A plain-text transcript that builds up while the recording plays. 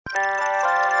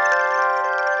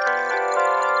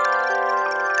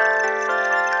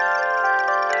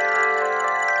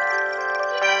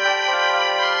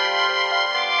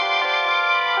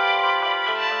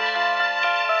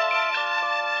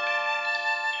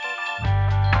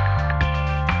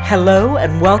Hello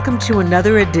and welcome to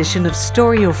another edition of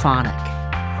Storyophonic,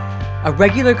 a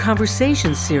regular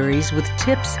conversation series with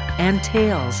tips and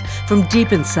tales from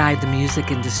deep inside the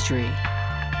music industry.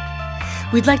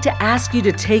 We'd like to ask you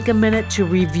to take a minute to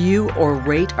review or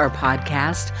rate our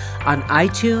podcast on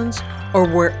iTunes or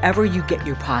wherever you get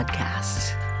your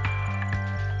podcasts.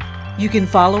 You can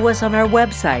follow us on our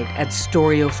website at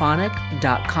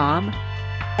storyophonic.com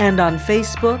and on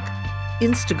Facebook,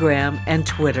 Instagram, and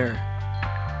Twitter.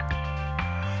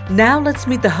 Now let's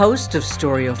meet the host of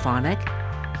Storyophonic,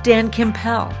 Dan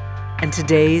Kimpel, and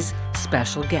today's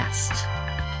special guest.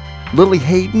 Lili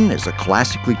Haydn is a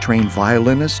classically trained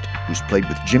violinist who's played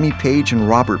with Jimmy Page and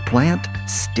Robert Plant,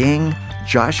 Sting,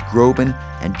 Josh Groban,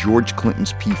 and George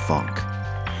Clinton's P-Funk.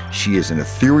 She is an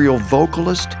ethereal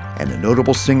vocalist and a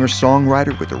notable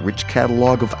singer-songwriter with a rich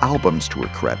catalog of albums to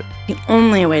her credit. The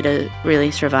only way to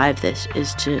really survive this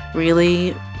is to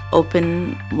really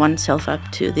open oneself up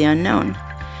to the unknown.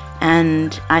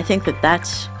 And I think that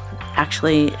that's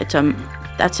actually,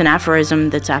 that's an aphorism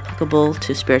that's applicable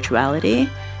to spirituality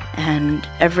and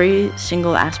every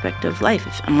single aspect of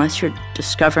life. Unless you're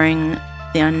discovering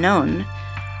the unknown,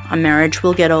 a marriage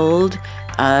will get old,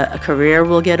 a career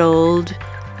will get old,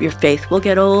 your faith will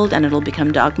get old, and it'll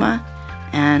become dogma.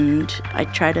 And I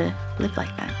try to live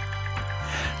like that.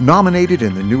 Nominated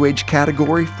in the New Age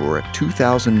category for a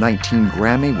 2019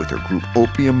 Grammy with her group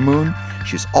Opium Moon,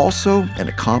 she's also an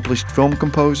accomplished film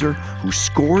composer who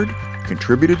scored,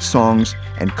 contributed songs,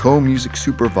 and co-music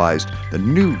supervised the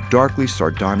new darkly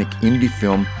sardonic indie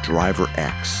film Driver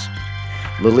X.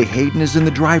 Lili Haydn is in the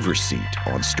driver's seat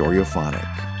on Storyophonic.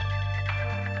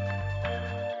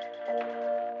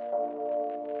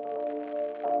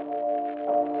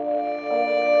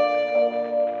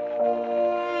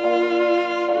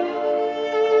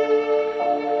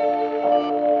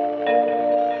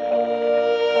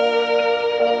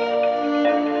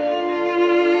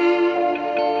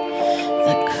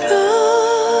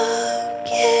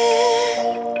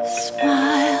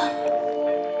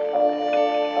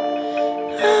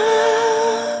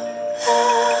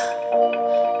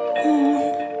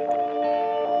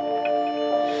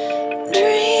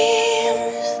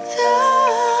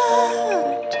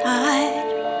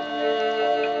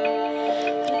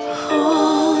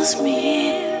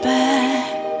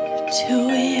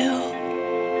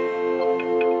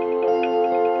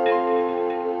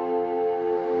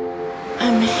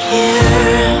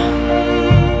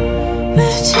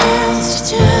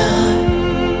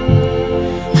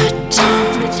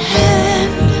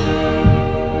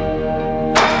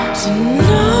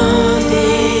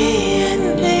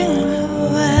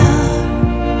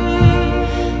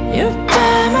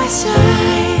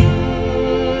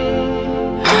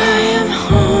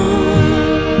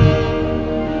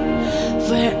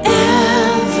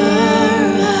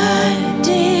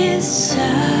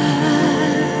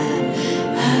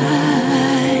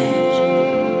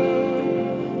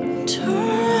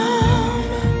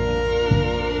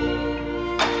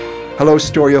 Hello,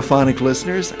 Storyophonic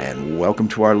listeners, and welcome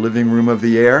to our living room of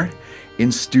the air.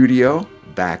 In studio,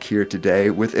 back here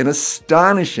today with an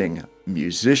astonishing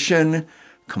musician,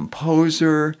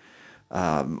 composer,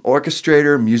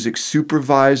 orchestrator, music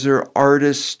supervisor,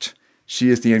 artist. She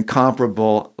is the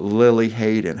incomparable Lili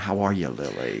Haydn. How are you,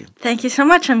 Lili? Thank you so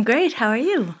much. I'm great. How are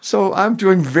you? So I'm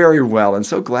doing very well and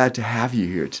so glad to have you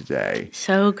here today.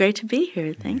 So great to be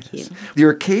here. Thank you. The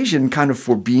occasion kind of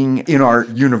for being in our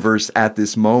universe at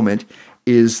this moment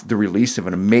is the release of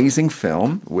an amazing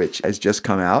film, which has just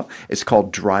come out. It's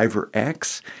called Driver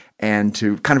X. And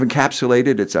to kind of encapsulate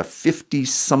it, it's a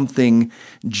 50-something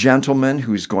gentleman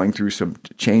who's going through some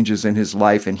changes in his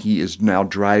life, and he is now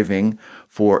driving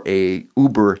for a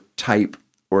Uber-type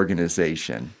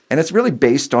organization. And it's really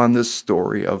based on the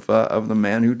story of the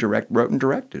man who wrote and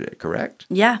directed it, correct?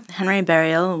 Yeah, Henry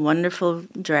Burial, a wonderful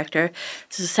director.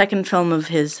 This is the second film of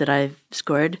his that I've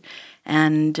scored.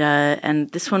 And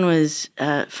this one was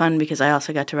fun because I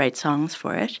also got to write songs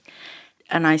for it.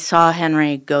 And I saw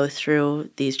Henry go through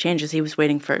these changes. He was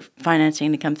waiting for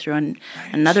financing to come through on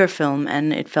another film,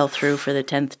 and it fell through for the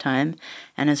 10th time.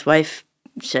 And his wife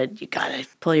said, "You gotta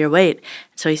pull your weight."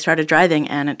 So he started driving,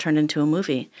 and it turned into a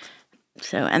movie.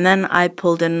 And then I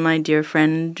pulled in my dear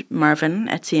friend Marvin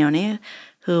Etzioni,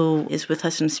 who is with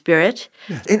us in spirit.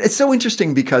 Yeah. And it's so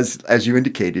interesting because, as you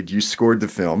indicated, you scored the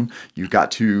film. You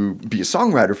got to be a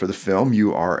songwriter for the film.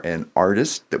 You are an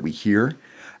artist that we hear.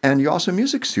 And you also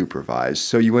music supervise,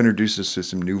 so you introduce us to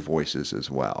some new voices as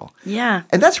well. Yeah.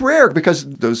 And that's rare because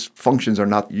those functions are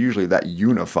not usually that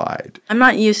unified. I'm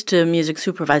not used to music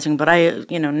supervising, but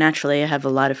naturally I have a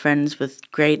lot of friends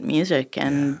with great music.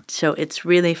 And so it's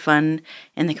really fun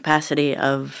in the capacity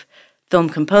of film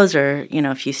composer,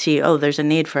 if you see, there's a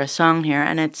need for a song here,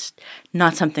 and it's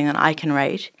not something that I can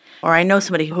write. Or I know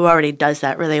somebody who already does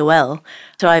that really well.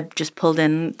 So I just pulled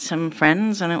in some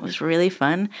friends, and it was really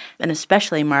fun. And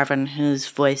especially Marvin, whose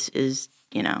voice is,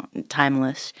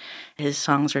 timeless. His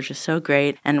songs are just so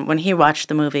great. And when he watched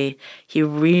the movie, he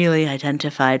really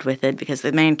identified with it because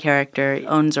the main character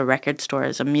owns a record store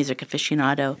as a music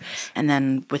aficionado. Yes. And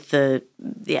then with the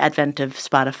advent of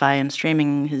Spotify and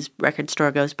streaming, his record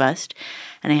store goes bust.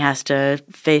 And he has to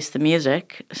face the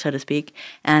music, so to speak.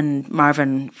 And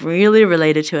Marvin really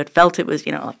related to it, felt it was,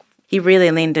 he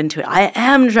really leaned into it. I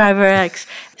am Driver X.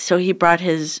 So he brought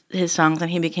his songs,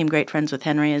 and he became great friends with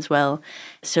Henry as well.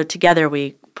 So together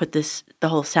we put the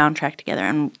whole soundtrack together.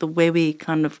 And the way we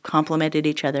kind of complemented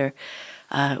each other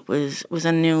was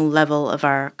a new level of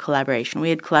our collaboration. We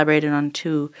had collaborated on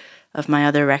 2 of my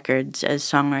other records as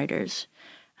songwriters.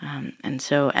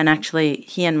 And actually,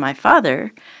 he and my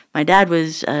father, my dad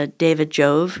was David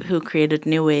Jove, who created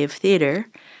New Wave Theater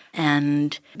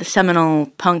and the seminal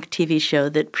punk TV show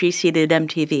that preceded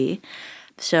MTV.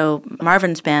 So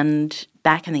Marvin's band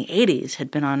back in the 80s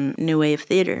had been on New Wave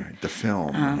Theater. Right, the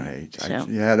film, right. So.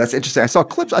 Yeah, that's interesting. I saw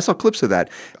clips of that.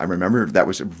 I remember that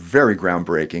was very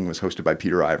groundbreaking. It was hosted by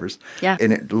Peter Ivers. Yeah.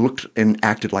 And it looked and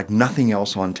acted like nothing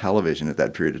else on television at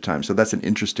that period of time. So that's an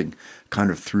interesting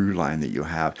kind of through line that you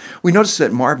have. We noticed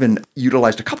that Marvin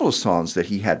utilized a couple of songs that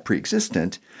he had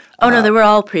pre-existent. Oh, no, they were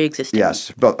all pre-existing.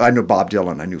 Yes, but I know Bob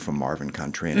Dylan I knew from Marvin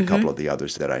Country and a couple of the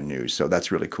others that I knew. So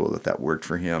that's really cool that worked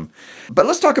for him. But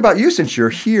let's talk about you since you're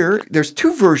here. There's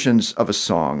 2 versions of a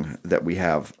song that we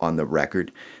have on the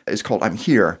record. It's called I'm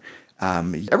Here.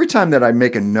 Every time that I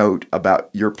make a note about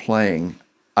your playing,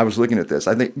 I was looking at this.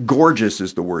 I think gorgeous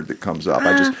is the word that comes up.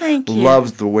 I just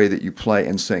love the way that you play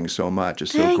and sing so much.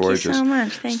 It's so gorgeous. Thank you so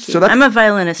much. Thank you. I'm a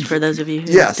violinist for those of you who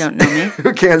don't know me.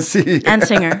 Who can't see. And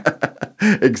singer.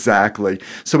 Exactly.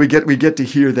 So we get to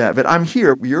hear that. But I'm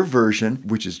Here, your version,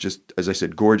 which is just, as I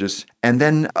said, gorgeous. And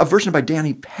then a version by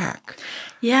Danny Peck.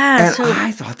 Yeah. And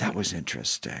I thought that was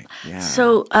interesting. Yeah.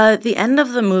 So the end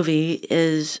of the movie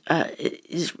is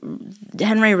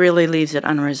Henry really leaves it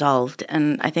unresolved,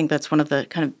 and I think that's one of the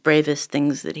kind of bravest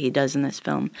things that he does in this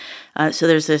film. So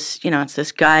there's this, it's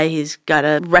this guy, he's got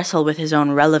to wrestle with his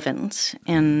own relevance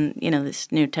in,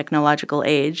 this new technological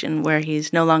age, and where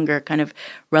he's no longer kind of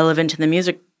relevant to the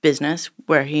music business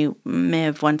where he may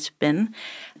have once been.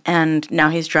 And now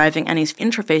he's driving and he's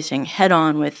interfacing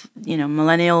head-on with,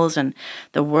 millennials and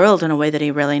the world in a way that he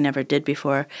really never did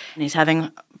before. And he's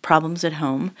having problems at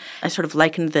home. I sort of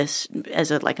likened this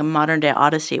as a modern-day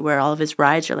Odyssey where all of his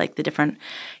rides are like the different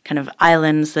kind of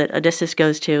islands that Odysseus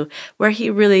goes to, where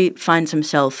he really finds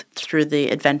himself through the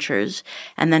adventures.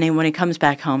 And then when he comes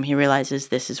back home, he realizes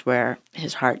this is where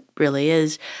his heart really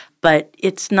is. But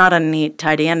it's not a neat,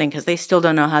 tidy ending because they still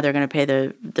don't know how they're going to pay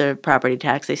the property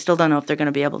tax. They still don't know if they're going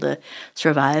to be able to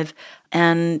survive.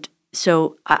 And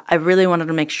so I really wanted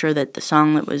to make sure that the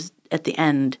song that was at the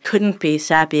end couldn't be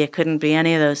sappy. It couldn't be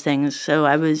any of those things. So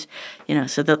I was,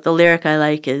 so the lyric I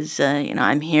like is,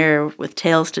 I'm here with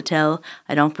tales to tell.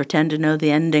 I don't pretend to know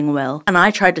the ending well. And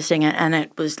I tried to sing it, and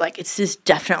it was like, it's just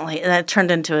definitely, and it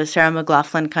turned into a Sarah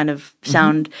McLachlan kind of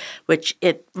sound, which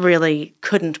it really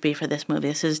couldn't be for this movie.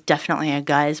 This is definitely a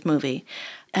guy's movie.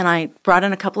 And I brought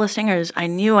in a couple of singers. I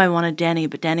knew I wanted Danny,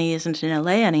 but Danny isn't in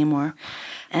LA anymore.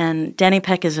 And Danny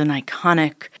Peck is an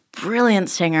iconic, brilliant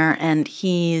singer, and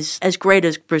he's as great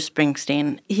as Bruce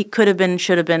Springsteen. He could have been,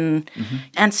 should have been,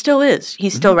 and still is.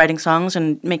 He's still writing songs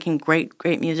and making great,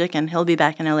 great music, and he'll be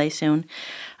back in LA soon.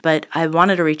 But I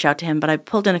wanted to reach out to him, but I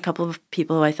pulled in a couple of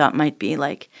people who I thought might be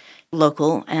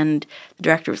local, and the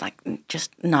director was like,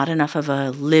 just not enough of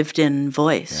a lived-in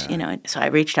voice, So I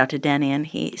reached out to Danny, and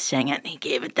he sang it, and he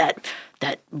gave it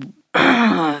that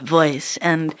voice,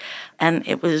 and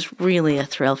it was really a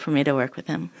thrill for me to work with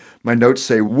him. My notes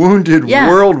say wounded,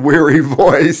 world-weary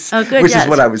voice, which is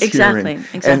what I was hearing.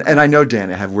 Exactly. And I know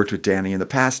Danny. I have worked with Danny in the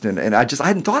past, and I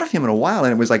hadn't thought of him in a while,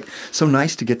 and it was so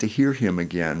nice to get to hear him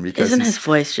again because isn't his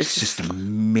voice just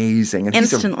amazing? And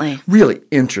instantly, he's a really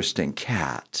interesting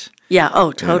cat. Yeah,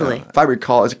 oh, totally. If I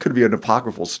recall, it could be an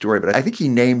apocryphal story, but I think he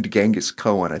named Genghis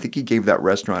Cohen. I think he gave that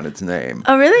restaurant its name.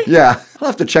 Oh, really? Yeah. I'll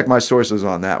have to check my sources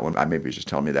on that one. Maybe he's just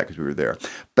telling me that because we were there.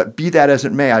 But be that as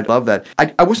it may, I love that.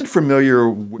 I wasn't familiar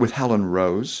with Helen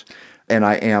Rose. and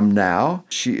I Am Now.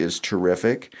 She is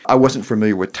terrific. I wasn't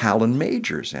familiar with Talon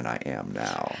Major's and I Am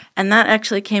Now. And that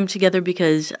actually came together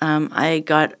because I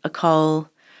got a call.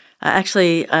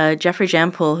 Jeffrey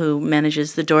Jampool, who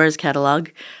manages the Doors catalog,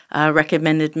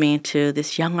 recommended me to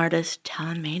this young artist,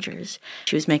 Talon Majors.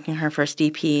 She was making her first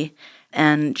EP,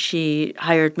 and she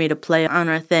hired me to play on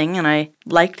her thing, and I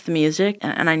liked the music,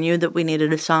 and I knew that we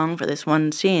needed a song for this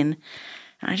one scene.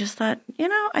 And I just thought,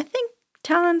 I think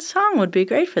Talon's song would be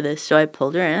great for this. So I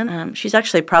pulled her in. She's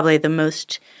actually probably the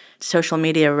most social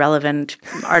media relevant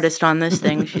artist on this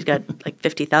thing. She's got like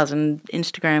 50,000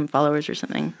 Instagram followers or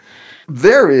something.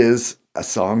 There is a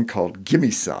song called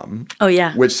Gimme Some. Oh,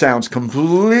 yeah. Which sounds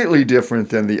completely different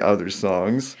than the other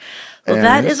songs. Well,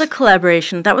 that is a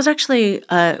collaboration. That was actually,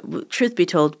 truth be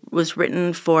told, was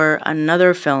written for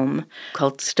another film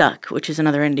called Stuck, which is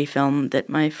another indie film that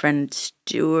my friend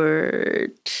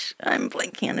Stuart, I'm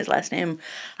blanking on his last name,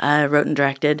 wrote and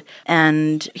directed.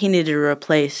 And he needed to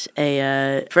replace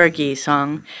a Fergie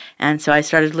song. And so I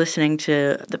started listening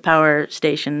to the power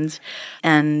stations,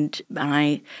 and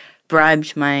I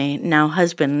bribed my now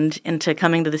husband into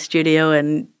coming to the studio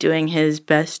and doing his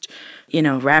best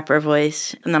rapper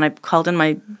voice. And then I called in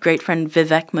my great friend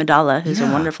Vivek Madala, who's a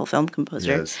wonderful film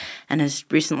composer, and has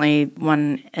recently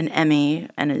won an Emmy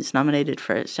and is nominated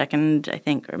for a second, I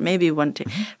think, or maybe one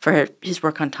for his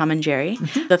work on Tom and Jerry.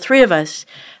 The three of us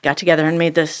got together and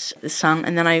made this song,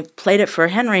 and then I played it for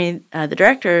Henry, the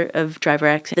director of Driver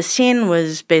X. The scene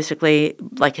was basically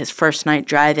like his first night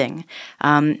driving,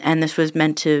 and this was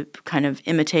meant to kind of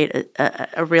imitate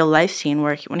a real life scene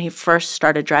where when he first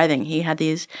started driving, he had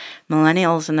these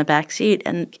millennials in the back seat,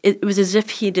 and it was as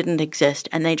if he didn't exist,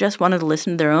 and they just wanted to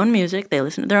listen to their own music. They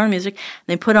listened to their own music, and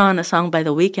they put on a song by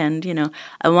The Weeknd,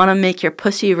 I Want to Make Your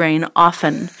Pussy Rain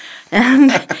Often.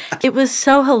 And it was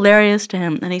so hilarious to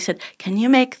him. And he said, can you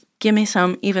make Gimme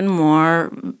Some even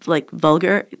more like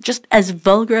vulgar, just as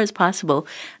vulgar as possible?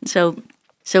 And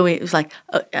so he was like,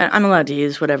 I'm allowed to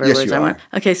use whatever words I want.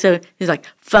 Okay, so he's like,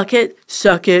 fuck it,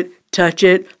 suck it, touch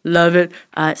it, love it.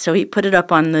 So he put it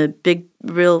up on the big,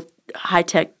 real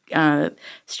high-tech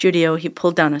studio. He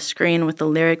pulled down a screen with the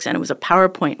lyrics, and it was a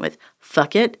PowerPoint with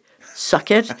fuck it,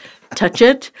 suck it, touch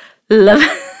it, love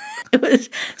it. It was,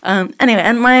 anyway,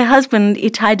 and my husband,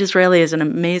 Itai Disraeli, is an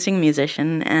amazing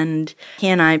musician, and he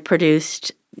and I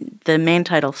produced the main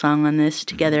title song on this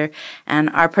together, and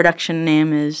our production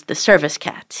name is The Service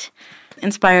Cat,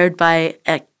 inspired by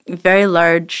a very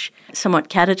large, somewhat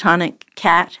catatonic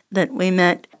cat that we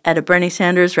met at a Bernie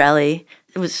Sanders rally.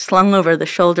 It was slung over the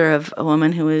shoulder of a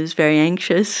woman who was very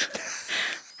anxious,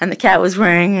 and the cat was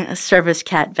wearing a service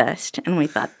cat vest, and we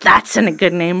thought, that's a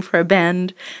good name for a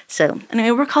band. So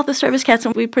anyway, we're called The Service Cats,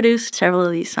 and we produced several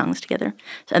of these songs together,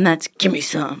 and that's Gimme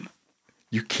Some.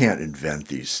 You can't invent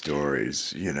these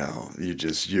stories,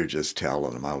 you're just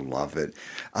telling them. I love it.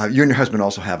 You and your husband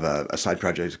also have a side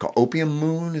project. It's called Opium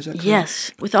Moon, is that correct?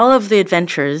 Yes. With all of the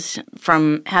adventures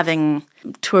from having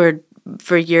toured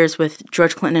for years with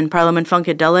George Clinton and Parliament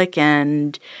Funkadelic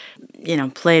and,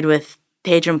 played with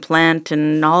Page and Plant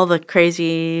and all the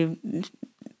crazy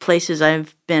places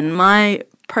I've been, my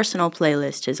personal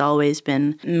playlist has always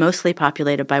been mostly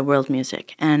populated by world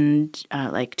music and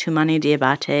like Tumani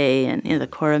Diabate and the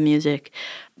Kora music,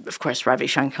 of course Ravi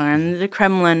Shankar and the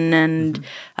Kremlin and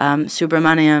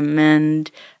Subramaniam,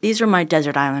 and these are my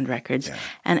desert island records. Yeah.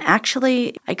 And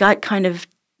actually I got kind of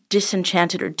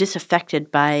disenchanted or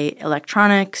disaffected by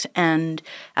electronics, and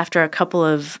after a couple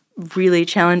of really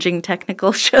challenging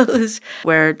technical shows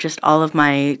where just all of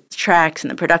my tracks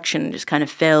and the production just kind of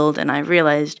failed, and I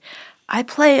realized I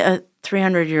play a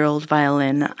 300-year-old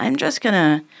violin. I'm just going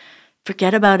to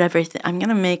forget about everything. I'm going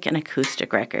to make an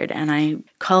acoustic record. And I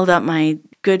called up my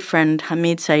good friend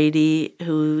Hamid Saidi,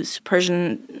 who's a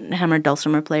Persian hammered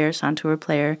dulcimer player, santur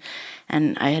player,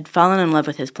 and I had fallen in love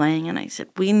with his playing, and I said,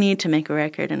 we need to make a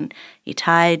record. And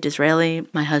Itai Disraeli,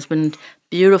 my husband,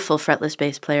 beautiful fretless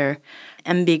bass player,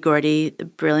 M.B. Gordy, the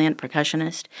brilliant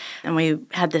percussionist, and we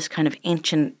had this kind of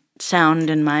ancient sound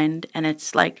in mind, and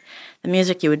it's like the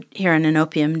music you would hear in an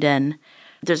opium den.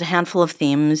 There's a handful of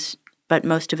themes, but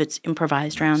most of it's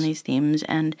improvised around these themes,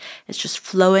 and it's just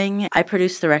flowing. I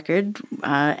produced the record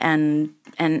and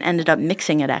ended up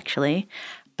mixing it, actually,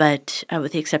 but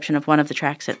with the exception of one of the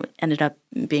tracks that ended up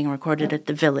being recorded at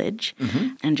the Village.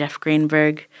 And Jeff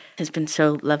Greenberg has been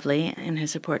so lovely in his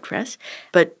support for us.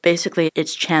 But basically,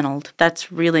 it's channeled.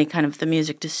 That's really kind of the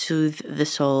music to soothe the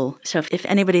soul. So if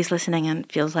anybody's listening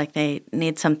and feels like they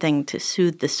need something to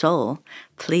soothe the soul,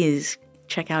 please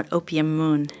check out Opium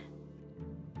Moon.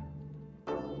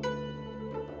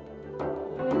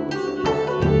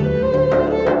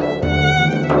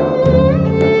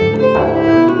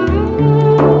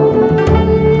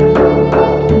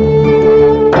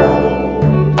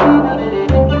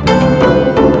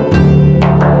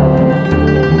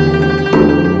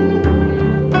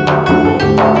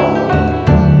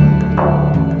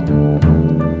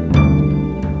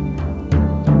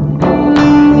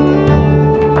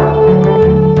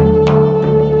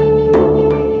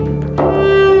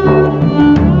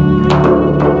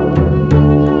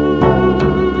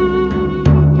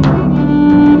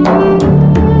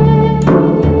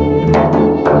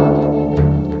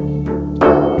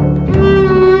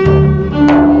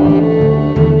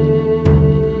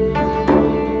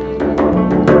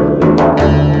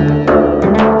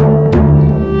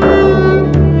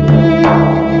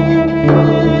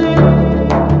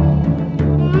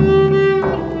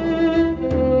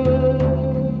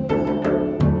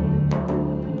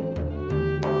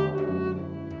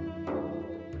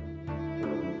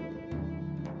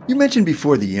 mentioned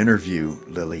before the interview,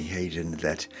 Lili Haydn,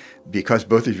 that because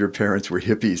both of your parents were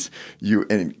hippies, you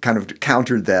and kind of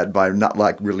countered that by not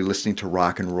like really listening to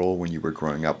rock and roll when you were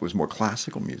growing up. It was more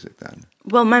classical music then.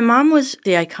 Well, my mom was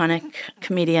the iconic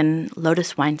comedian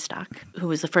Lotus Weinstock, who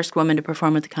was the first woman to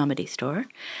perform at the Comedy Store.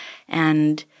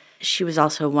 And she was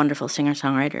also a wonderful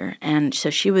singer-songwriter. And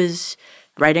so she was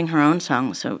writing her own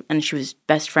songs. And she was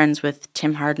best friends with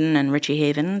Tim Hardin and Richie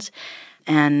Havens.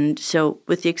 And so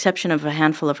with the exception of a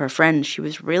handful of her friends, she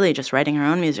was really just writing her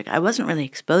own music. I wasn't really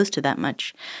exposed to that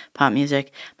much pop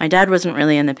music. My dad wasn't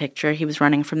really in the picture. He was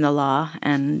running from the law,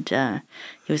 and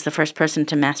he was the first person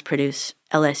to mass produce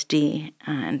LSD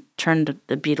and turned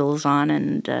the Beatles on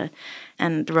and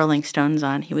the Rolling Stones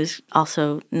on. He was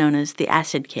also known as the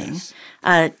Acid King,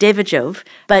 yes. David Jove.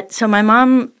 But so my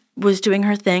mom was doing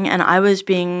her thing, and I was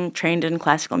being trained in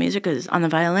classical music on the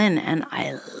violin, and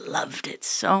I loved it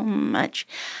so much.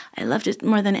 I loved it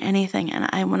more than anything,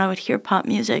 and when I would hear pop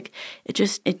music,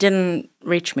 it didn't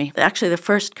reach me. Actually, the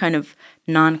first kind of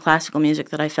non-classical music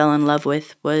that I fell in love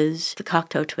with was the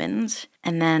Cocteau Twins,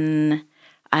 and then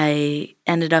I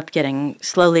ended up getting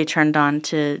slowly turned on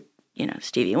to,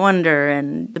 Stevie Wonder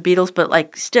and the Beatles, but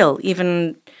like still,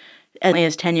 even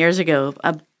as 10 years ago,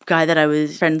 a guy that I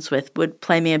was friends with would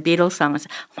play me a Beatles song and say,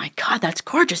 "Oh my God, that's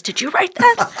gorgeous. Did you write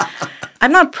that?"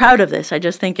 I'm not proud of this. I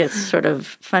just think it's sort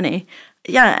of funny.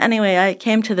 Yeah, anyway, I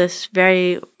came to this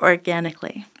very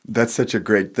organically. That's such a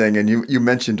great thing. And you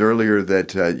mentioned earlier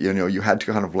that, you had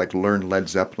to kind of like learn Led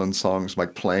Zeppelin songs,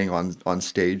 like playing on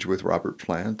stage with Robert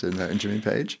Plant and Jimmy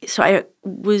Page. So I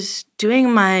was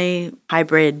doing my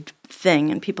hybrid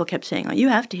thing, and people kept saying, "Oh, you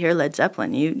have to hear Led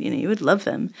Zeppelin. You would love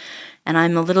them." And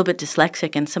I'm a little bit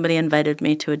dyslexic, and somebody invited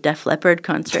me to a Def Leppard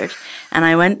concert, and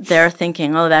I went there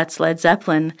thinking, "Oh, that's Led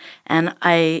Zeppelin," and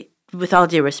I, with all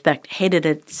due respect, hated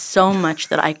it so much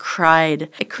that I cried.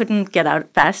 I couldn't get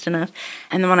out fast enough.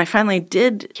 And then when I finally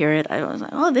did hear it, I was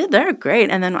like, "Oh, they're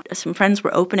great." And then some friends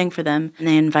were opening for them, and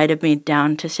they invited me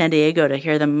down to San Diego to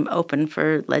hear them open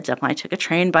for Led Zeppelin. I took a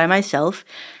train by myself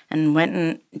and went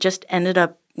and just ended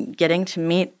up getting to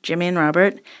meet Jimmy and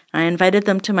Robert. I invited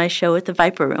them to my show at the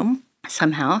Viper Room.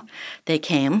 Somehow they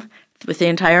came with the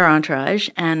entire entourage,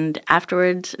 and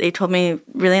afterwards they told me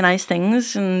really nice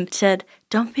things and said,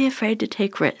 "Don't be afraid to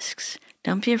take risks.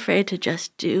 Don't be afraid to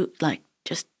just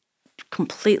just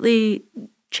completely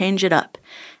change it up."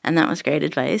 And that was great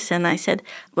advice. And I said,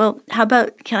 "Well, how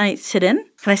about, can I sit in?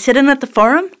 Can I sit in at the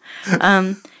Forum?"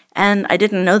 And I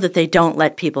didn't know that they don't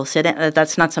let people sit in.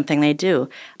 That's not something they do.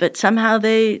 But somehow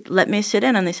they let me sit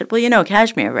in, and they said, "Well, you know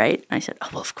Kashmir, right?" And I said, "Oh,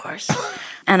 well, of course."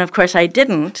 And of course I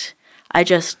didn't. I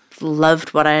just loved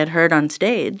what I had heard on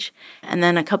stage. And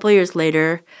then a couple of years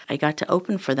later, I got to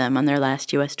open for them on their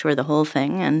last U.S. tour, the whole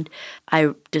thing. And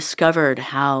I discovered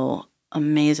how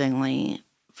amazingly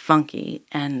funky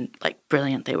and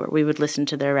brilliant they were. We would listen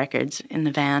to their records in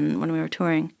the van when we were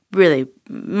touring. Really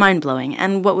mind-blowing.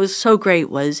 And what was so great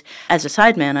was, as a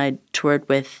sideman, I toured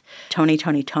with Tony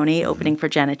opening for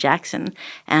Janet Jackson.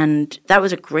 And that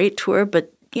was a great tour,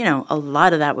 but, a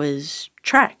lot of that was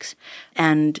tracks.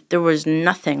 And there was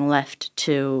nothing left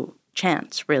to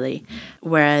chance, really.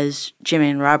 Whereas Jimmy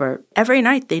and Robert, every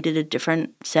night they did a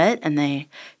different set, and they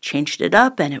changed it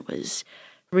up, and it was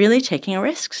really taking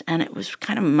risks. And it was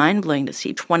kind of mind-blowing to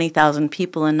see 20,000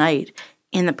 people a night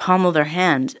in the palm of their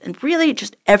hands, and really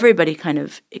just everybody kind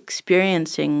of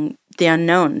experiencing the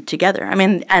unknown together. I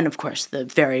mean, and of course the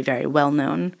very, very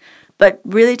well-known, but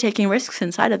really taking risks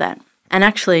inside of that. And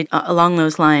actually, along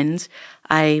those lines,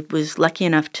 I was lucky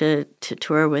enough to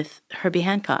tour with Herbie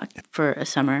Hancock for a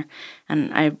summer,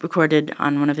 and I recorded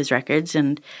on one of his records,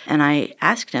 and I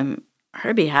asked him,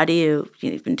 "Herbie,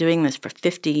 you've been doing this for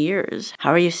 50 years,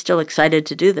 how are you still excited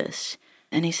to do this?"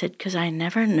 And he said, "Because I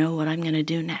never know what I'm going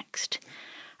to do next.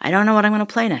 I don't know what I'm going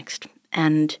to play next."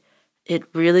 And it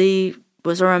really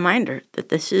was a reminder that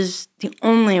this is the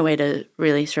only way to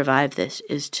really survive this,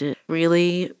 is to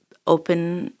really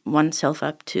open oneself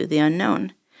up to the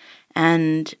unknown.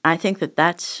 And I think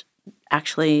that's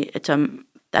actually,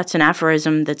 that's an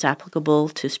aphorism that's applicable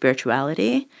to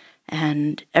spirituality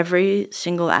and every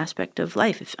single aspect of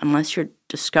life. Unless you're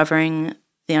discovering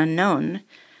the unknown,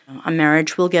 a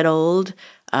marriage will get old,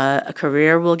 a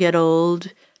career will get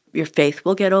old, your faith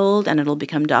will get old, and it'll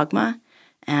become dogma.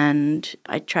 And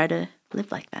I try to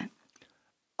live like that.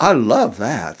 I love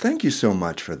that. Thank you so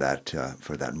much for that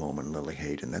moment, Lili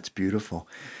Haydn. That's beautiful.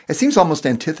 It seems almost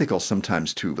antithetical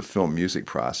sometimes to the film music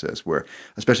process, where,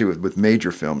 especially with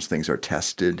major films, things are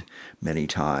tested many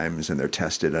times, and they're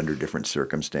tested under different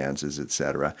circumstances,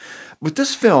 etc. With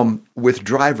this film, with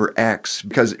Driver X,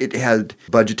 because it had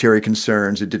budgetary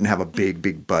concerns, it didn't have a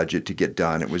big budget to get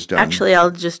done. It was done. Actually,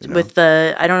 I'll just, with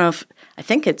the, I don't know if, I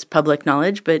think it's public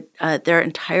knowledge, but their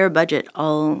entire budget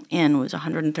all in was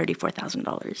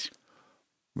 $134,000.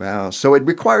 Wow. So it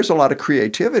requires a lot of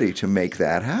creativity to make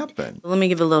that happen. Let me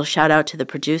give a little shout out to the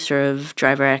producer of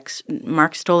Driver X,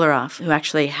 Mark Stolaroff, who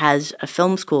actually has a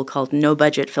film school called No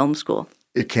Budget Film School.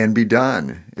 It can be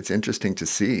done. It's interesting to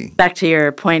see. Back to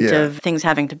your point of things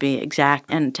having to be exact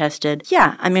and tested.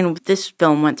 Yeah, I mean, this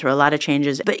film went through a lot of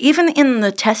changes. But even in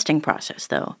the testing process,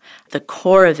 though, the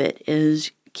core of it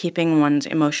is keeping one's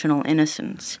emotional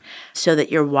innocence so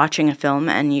that you're watching a film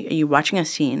and you're watching a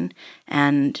scene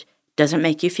and doesn't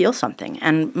make you feel something.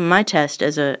 And my test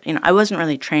as I wasn't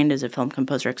really trained as a film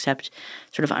composer except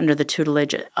sort of under the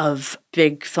tutelage of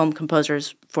big film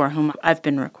composers for whom I've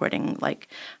been recording, like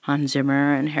Hans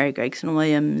Zimmer and Harry Gregson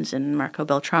Williams and Marco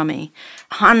Beltrami.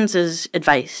 Hans's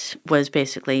advice was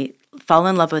basically fall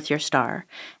in love with your star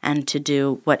and to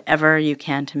do whatever you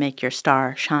can to make your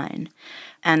star shine.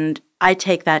 And I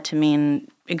take that to mean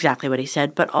exactly what he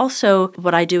said, but also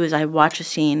what I do is I watch a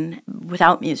scene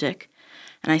without music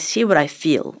and I see what I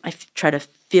feel. I try to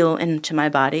feel into my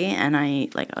body and I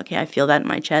feel that in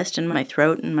my chest and my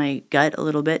throat and my gut a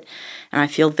little bit and I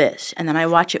feel this. And then I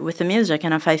watch it with the music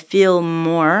and if I feel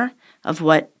more of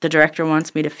what the director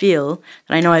wants me to feel,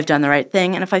 then I know I've done the right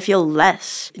thing. And if I feel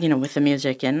less, with the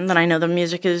music in, then I know the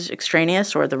music is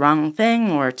extraneous or the wrong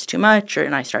thing or it's too much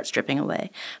and I start stripping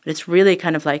away. But it's really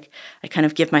kind of like I kind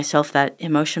of give myself that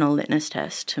emotional litmus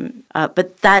test.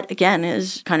 But that, again,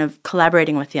 is kind of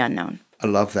collaborating with the unknown. I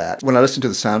love that. When I listen to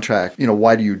the soundtrack,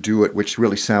 Why Do You Do It, which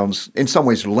really sounds, in some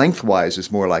ways, lengthwise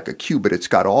is more like a cue, but it's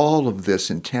got all of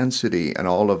this intensity and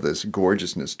all of this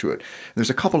gorgeousness to it. And there's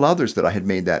a couple others that I had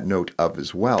made that note of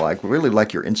as well. I really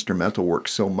like your instrumental work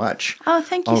so much. Oh,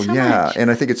 thank you so much. And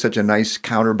I think it's such a nice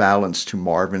counterbalance to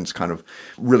Marvin's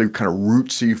really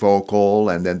rootsy vocal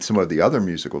and then some of the other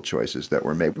musical choices that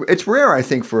were made. It's rare, I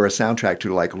think, for a soundtrack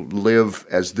to live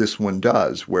as this one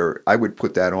does, where I would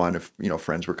put that on if,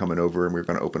 friends were coming over and we were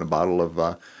going to open a bottle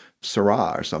of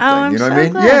Syrah or something. Oh, I'm what so I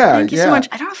mean? glad. Yeah, Thank you so much.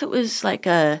 I don't know if it was like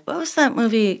what was that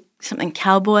movie? Something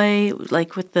cowboy,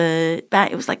 like with the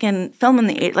bat. It was like in film in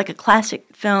the 80s, like a classic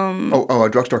film. Oh, a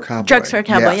Drugstore Cowboy. Drugstore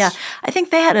Cowboy, yes. yeah. I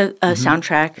think they had a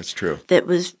soundtrack. That's true. That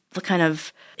was kind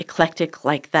of eclectic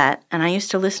like that. And I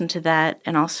used to listen to that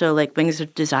and also like Wings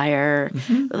of Desire,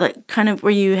 like kind of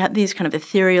where you have these kind of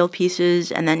ethereal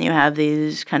pieces and then you have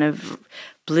these kind of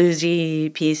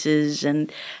bluesy pieces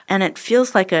and it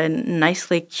feels like a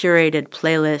nicely curated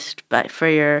playlist but for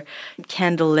your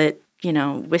candlelit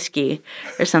whiskey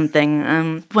or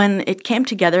something. When it came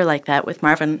together like that with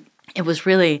Marvin, it was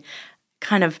really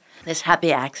kind of this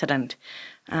happy accident.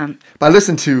 But I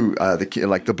listened to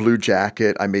the Blue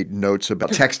Jacket. I made notes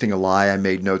about Texting a Lie. I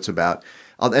made notes about,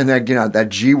 and then that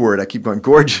G word. I keep going,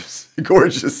 gorgeous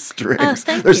strings. Oh,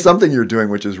 thank There's you. something you're doing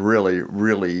which is really,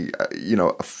 really,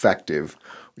 effective.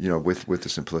 With the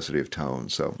simplicity of tone.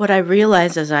 So what I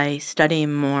realize as I study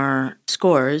more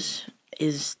scores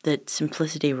is that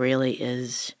simplicity really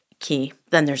is key.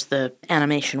 Then there's the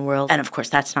animation world, and of course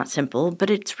that's not simple, but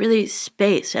it's really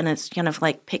space, and it's kind of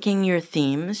like picking your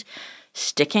themes,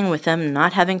 sticking with them,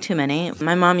 not having too many.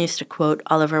 My mom used to quote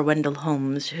Oliver Wendell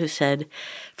Holmes, who said,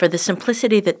 "For the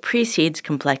simplicity that precedes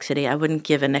complexity, I wouldn't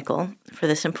give a nickel. For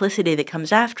the simplicity that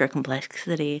comes after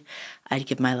complexity, I'd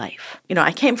give my life."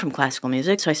 I came from classical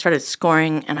music, so I started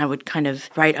scoring, and I would kind of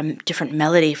write a different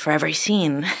melody for every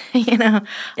scene, And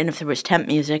if there was temp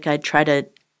music, I'd try to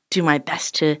do my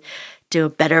best to do a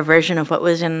better version of what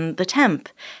was in the temp.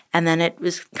 And then it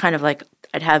was kind of like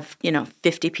I'd have,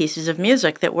 50 pieces of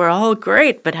music that were all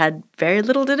great but had very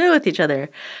little to do with each other.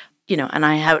 And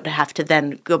I would have to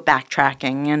then go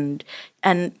backtracking.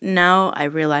 And now I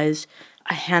realize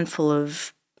a handful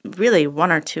of really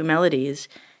one or two melodies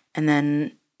and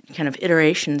then kind of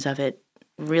iterations of it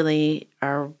really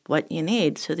are what you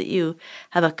need so that you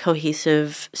have a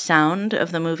cohesive sound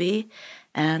of the movie.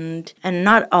 And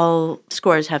not all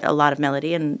scores have a lot of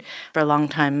melody, and for a long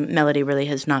time, melody really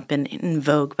has not been in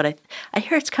vogue, but I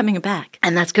hear it's coming back,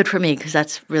 and that's good for me because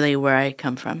that's really where I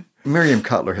come from. Miriam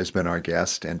Cutler has been our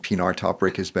guest, and Pinar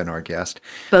Toprick has been our guest.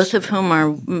 Both of whom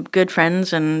are good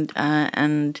friends and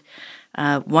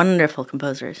Wonderful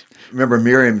composers. Remember,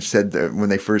 Miriam said that when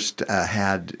they first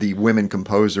had the Women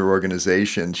Composer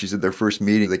Organization, she said their first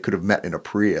meeting, they could have met in a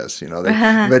Prius,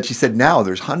 But she said now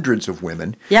there's hundreds of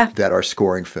women that are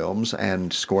scoring films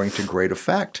and scoring to great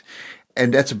effect.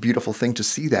 And that's a beautiful thing to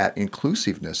see that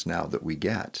inclusiveness now that we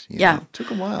get. It took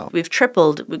a while. We've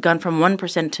tripled. We've gone from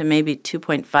 1% to maybe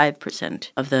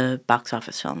 2.5% of the box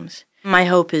office films. My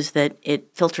hope is that it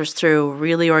filters through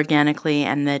really organically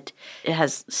and that it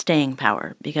has staying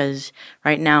power, because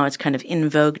right now it's kind of in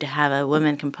vogue to have a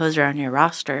woman composer on your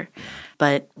roster.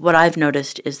 But what I've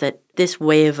noticed is that this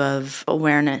wave of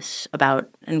awareness about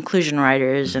inclusion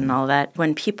writers and all that,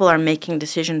 when people are making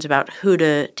decisions about who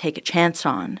to take a chance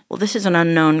on, well, this is an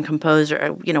unknown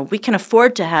composer. We can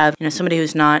afford to have somebody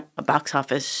who's not a box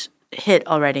office hit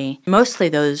already. Mostly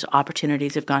those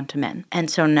opportunities have gone to men.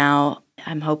 And so now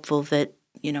I'm hopeful that,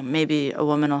 maybe a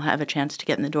woman will have a chance to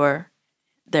get in the door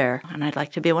there, and I'd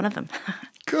like to be one of them.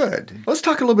 Good. Let's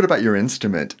talk a little bit about your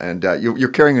instrument. And you're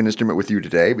carrying an instrument with you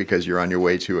today because you're on your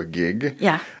way to a gig.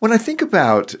 Yeah. When I think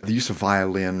about the use of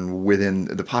violin within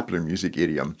the popular music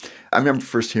idiom, I remember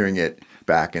first hearing it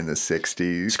back in the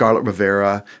 60s, Scarlet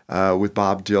Rivera with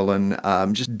Bob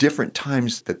Dylan, just different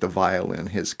times that the violin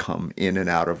has come in and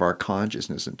out of our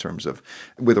consciousness in terms of,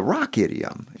 with a rock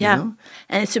idiom. And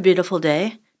It's a Beautiful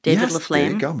Day, David Yes, there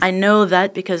you LaFlame. go. I know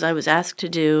that because I was asked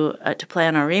to play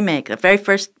on a remake. The very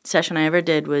first session I ever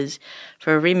did was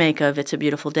for a remake of It's a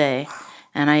Beautiful Day,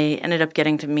 and I ended up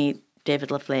getting to meet David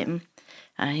LaFlame.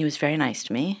 He was very nice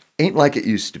to me. Ain't Like It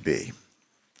Used to Be.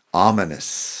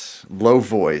 Ominous, low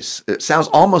voice. It sounds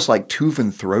almost like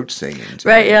Tuvan throat singing.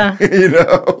 Right, yeah.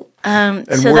 And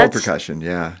so world percussion,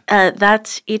 yeah.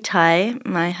 That's Itai,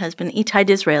 my husband, Itai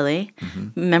Disraeli,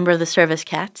 member of the Service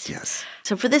Cats. Yes.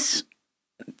 So for this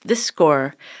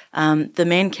score, the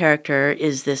main character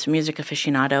is this music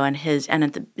aficionado, and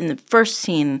in the first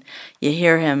scene, you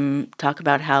hear him talk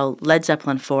about how Led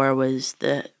Zeppelin 4 was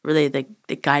the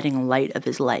guiding light of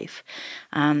his life,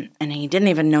 and he didn't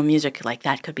even know music like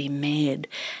that could be made,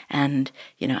 and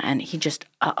he just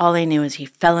all he knew is he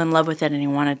fell in love with it, and he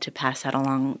wanted to pass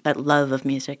that love of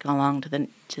music along to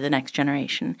the next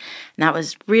generation, and that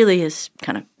was really his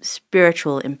kind of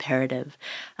spiritual imperative.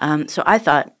 So I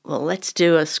thought, well, let's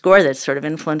do a score that's sort of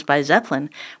influenced by Zeppelin.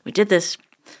 We did this.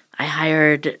 I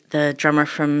hired the drummer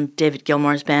from David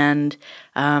Gilmour's band,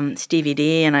 Stevie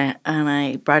D, and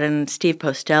I brought in Steve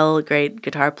Postel, a great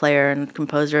guitar player and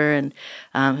composer, and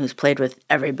who's played with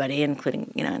everybody,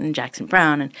 including and Jackson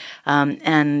Browne,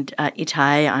 and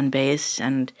Itai on bass,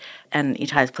 and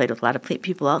Itai's played with a lot of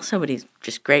people also, but he's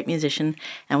just a great musician,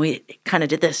 and we kind of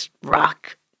did this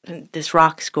rock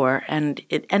score, and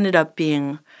it ended up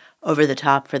being over the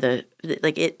top for to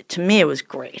me it was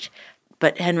great.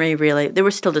 But Henry they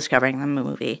were still discovering the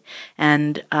movie.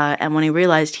 And when he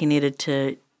realized he needed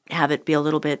to have it be a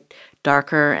little bit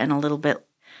darker and a little bit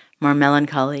more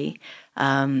melancholy,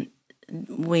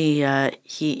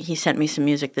 he sent me some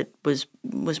music that was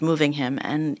moving him,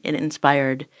 and it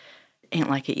inspired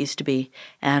Ain't Like It Used to Be.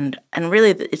 And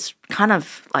really, it's kind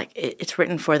of like it's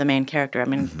written for the main character. I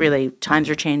mean, really, times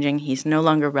are changing. He's no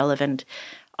longer relevant.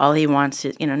 All he wants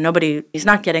is, he's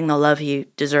not getting the love he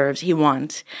deserves, he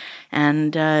wants.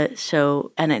 And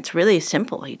and it's really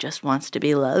simple. He just wants to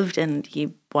be loved, and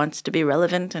he wants to be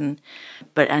relevant, and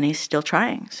he's still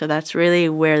trying. So that's really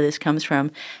where this comes from.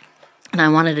 And I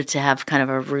wanted it to have kind of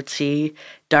a rootsy,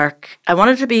 dark, I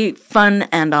wanted it to be fun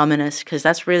and ominous, because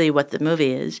that's really what the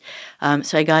movie is.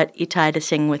 So I got Itai to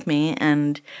sing with me,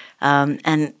 and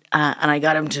I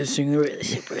got him to sing really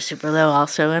super, super low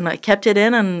also, and I kept it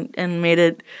in and made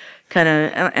it kind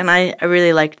of, and I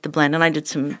really liked the blend, and I did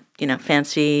some,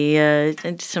 fancy,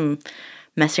 some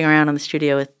messing around in the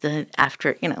studio with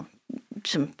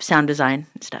some sound design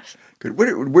and stuff. Good.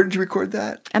 Where did you record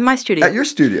that? At my studio. At your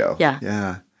studio? Yeah.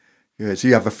 Yeah. Good. So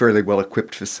you have a fairly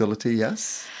well-equipped facility,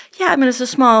 yes? Yeah, I mean it's a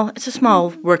small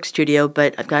work studio,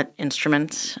 but I've got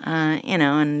instruments,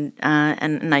 and a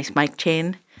nice mic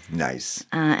chain. Nice.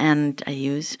 And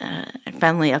I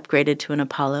finally upgraded to an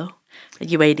Apollo, a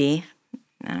UAD,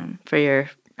 for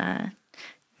your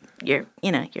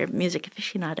music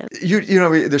aficionado.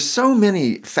 There's so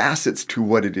many facets to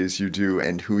what it is you do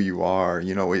and who you are,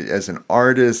 as an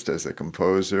artist, as a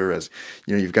composer, as,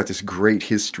 you've got this great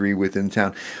history within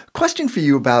town. Question for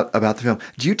you about the film.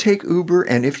 Do you take Uber?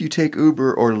 And if you take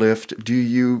Uber or Lyft, do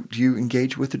you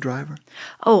engage with the driver?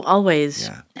 Oh, always.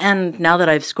 Yeah. And now that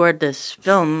I've scored this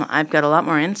film, I've got a lot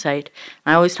more insight.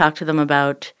 I always talk to them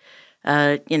about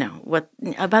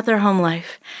about their home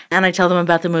life, and I tell them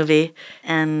about the movie,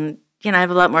 and I have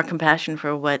a lot more compassion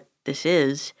for what this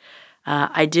is,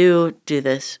 I do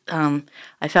this.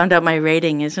 I found out my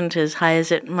rating isn't as high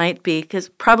as it might be,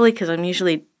 probably because I'm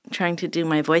usually trying to do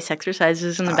my voice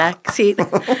exercises in the back seat.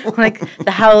 Like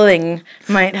the howling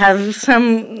might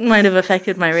have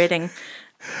affected my rating.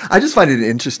 I just find it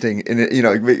interesting,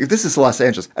 this is Los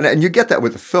Angeles, and you get that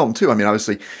with the film too. I mean,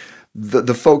 obviously,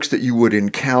 the folks that you would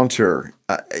encounter,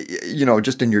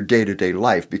 just in your day-to-day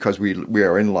life, because we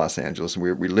are in Los Angeles and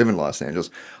we live in Los Angeles,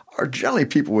 are generally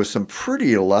people with some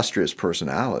pretty illustrious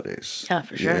personalities. Yeah,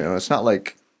 for sure. It's not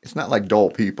like dull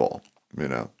people.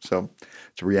 So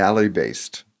it's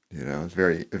reality-based. It's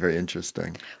very, very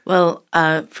interesting. Well,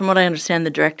 from what I understand,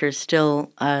 the director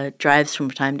still drives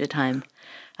from time to time.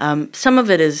 Some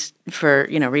of it is for,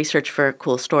 research for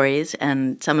cool stories,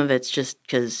 and some of it's just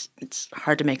because it's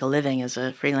hard to make a living as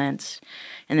a freelance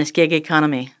in this gig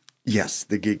economy. Yes,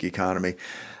 the gig economy.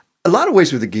 A lot of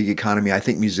ways with the gig economy, I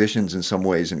think musicians in some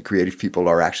ways and creative people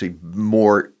are actually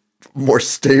more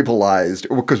stabilized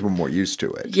because we're more used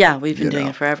to it. Yeah, we've been doing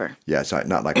it forever. Yeah, it's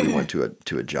not like we went to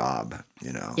a job,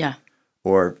 Yeah.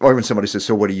 Or when somebody says,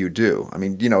 "So what do you do?" I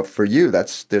mean, for you,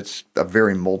 that's a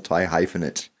very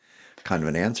multi-hyphenate kind of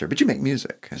an answer. But you make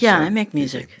music. Yeah, I make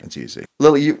music. It's easy.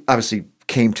 Lili, you obviously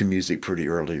came to music pretty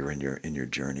earlier in your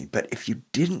journey. But if you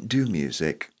didn't do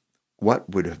music, what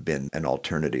would have been an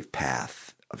alternative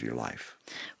path of your life?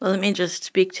 Well, let me just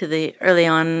speak to the early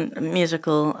on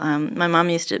musical. My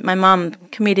mom,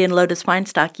 comedian Lotus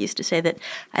Weinstock, used to say that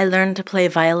I learned to play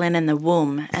violin in the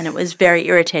womb, and it was very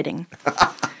irritating.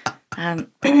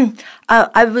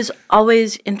 I was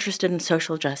always interested in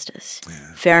social justice.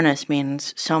 Yeah. Fairness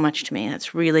means so much to me.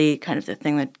 It's really kind of the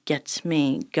thing that gets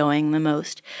me going the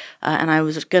most. And I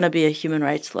was going to be a human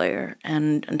rights lawyer,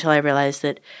 and until I realized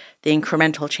that the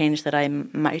incremental change that I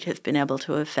might have been able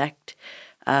to affect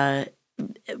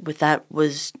with that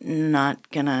was not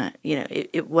gonna,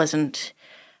 it wasn't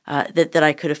that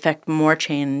I could affect more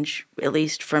change, at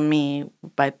least for me,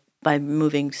 by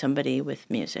moving somebody with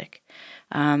music.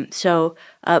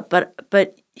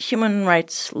 But human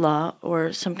rights law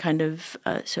or some kind of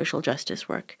social justice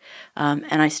work,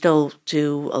 and I still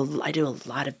do. I do a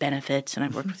lot of benefits, and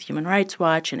I've worked with Human Rights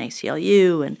Watch and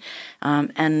ACLU, and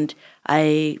I'm an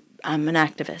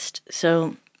activist.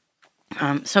 So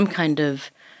some kind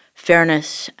of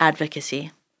fairness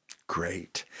advocacy.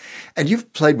 Great. And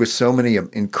you've played with so many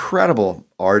incredible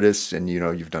artists, and,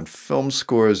 you've done film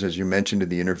scores, as you mentioned in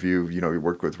the interview. You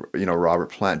worked with,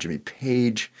 Robert Plant, Jimmy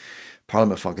Page,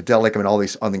 Parliament Funkadelic. I mean, all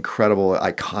these incredible,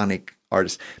 iconic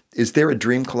artists. Is there a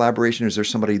dream collaboration? Is there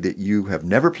somebody that you have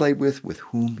never played with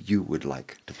whom you would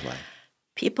like to play?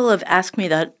 People have asked me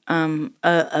that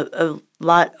a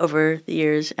lot over the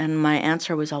years, and my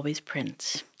answer was always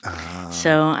Prince.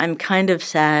 So I'm kind of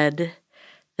sad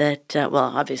that,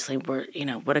 obviously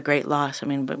what a great loss. I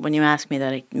mean, but when you ask me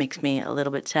that, it makes me a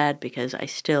little bit sad because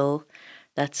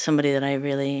that's somebody that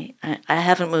I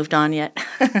haven't moved on yet.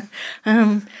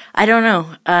 I don't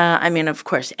know. I mean, of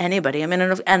course, anybody. I mean,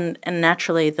 and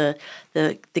naturally the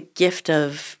gift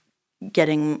of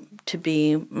getting to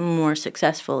be more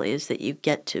successful is that you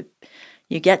get to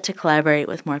collaborate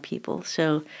with more people.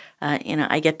 So,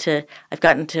 I've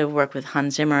gotten to work with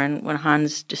Hans Zimmer, and when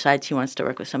Hans decides he wants to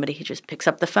work with somebody, he just picks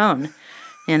up the phone,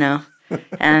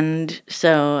 And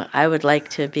so I would like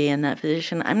to be in that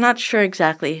position. I'm not sure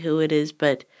exactly who it is,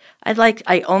 but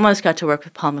I almost got to work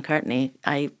with Paul McCartney.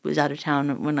 I was out of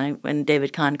town when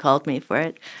David Kahn called me for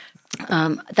it.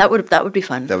 That would be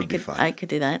fun. That would be fun. I could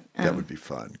do that. That would be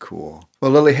fun. Cool.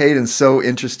 Well, Lili Haydn, so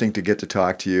interesting to get to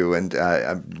talk to you, and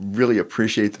I really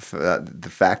appreciate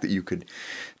the fact that you could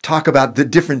talk about the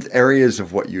different areas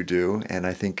of what you do. And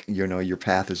I think your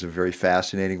path is a very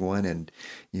fascinating one, and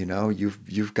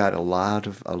you've got a lot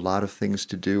of things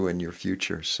to do in your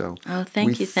future. So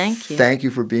thank you. Thank you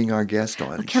for being our guest on.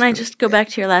 Well, can I just go back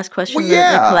to your last question? Well,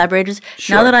 yeah. The collaborators.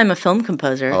 Sure. Now that I'm a film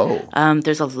composer,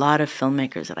 there's a lot of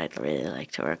filmmakers that I'd really like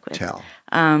to work with. Tell.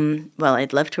 Well,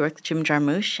 I'd love to work with Jim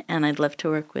Jarmusch, and I'd love to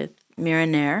work with Mira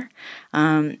Nair,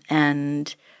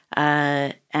 and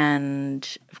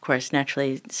of course,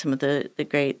 naturally, some of the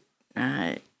great,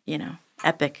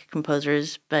 epic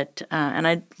composers. But and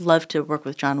I'd love to work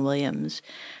with John Williams,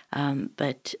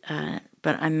 but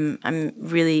I'm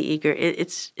really eager.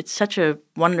 It's such a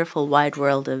wonderful, wide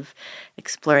world of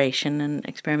exploration and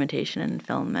experimentation in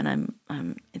film, and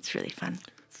it's really fun.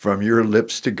 From your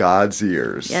lips to God's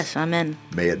ears. Yes, amen.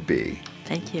 May it be.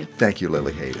 Thank you. Thank you,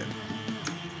 Lili Haydn.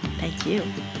 Thank you.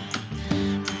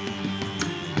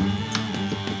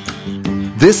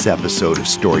 This episode of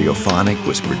Storyophonic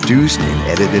was produced and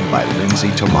edited by Lindsay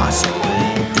Tomasi.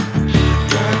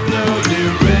 Got no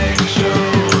direction,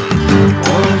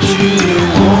 want you to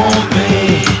want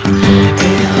me.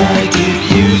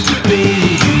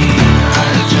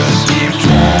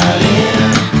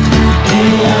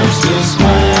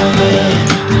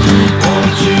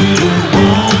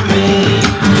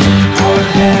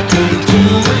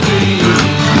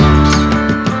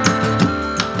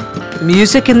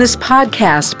 Music in this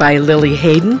podcast by Lili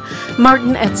Haydn,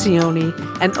 Martin Etzioni,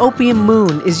 and Opium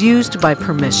Moon is used by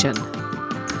permission.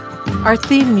 Our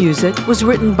theme music was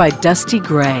written by Dusty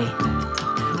Gray.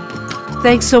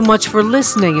 Thanks so much for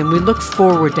listening, and we look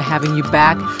forward to having you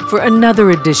back for another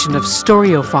edition of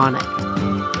Storyophonic.